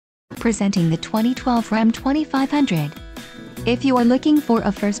Presenting the 2012 Ram 2500. If you are looking for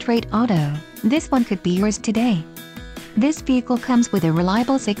a first-rate auto, this one could be yours today. This vehicle comes with a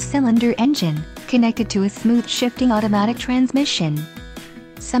reliable 6-cylinder engine, connected to a smooth shifting automatic transmission.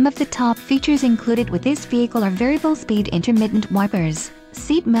 Some of the top features included with this vehicle are variable speed intermittent wipers,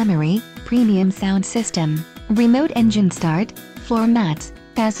 seat memory, premium sound system, remote engine start, floor mats,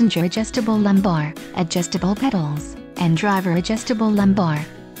 passenger adjustable lumbar, adjustable pedals, and driver adjustable lumbar.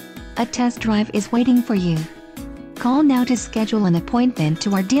 A test drive is waiting for you. Call now to schedule an appointment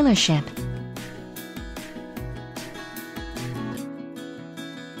to our dealership.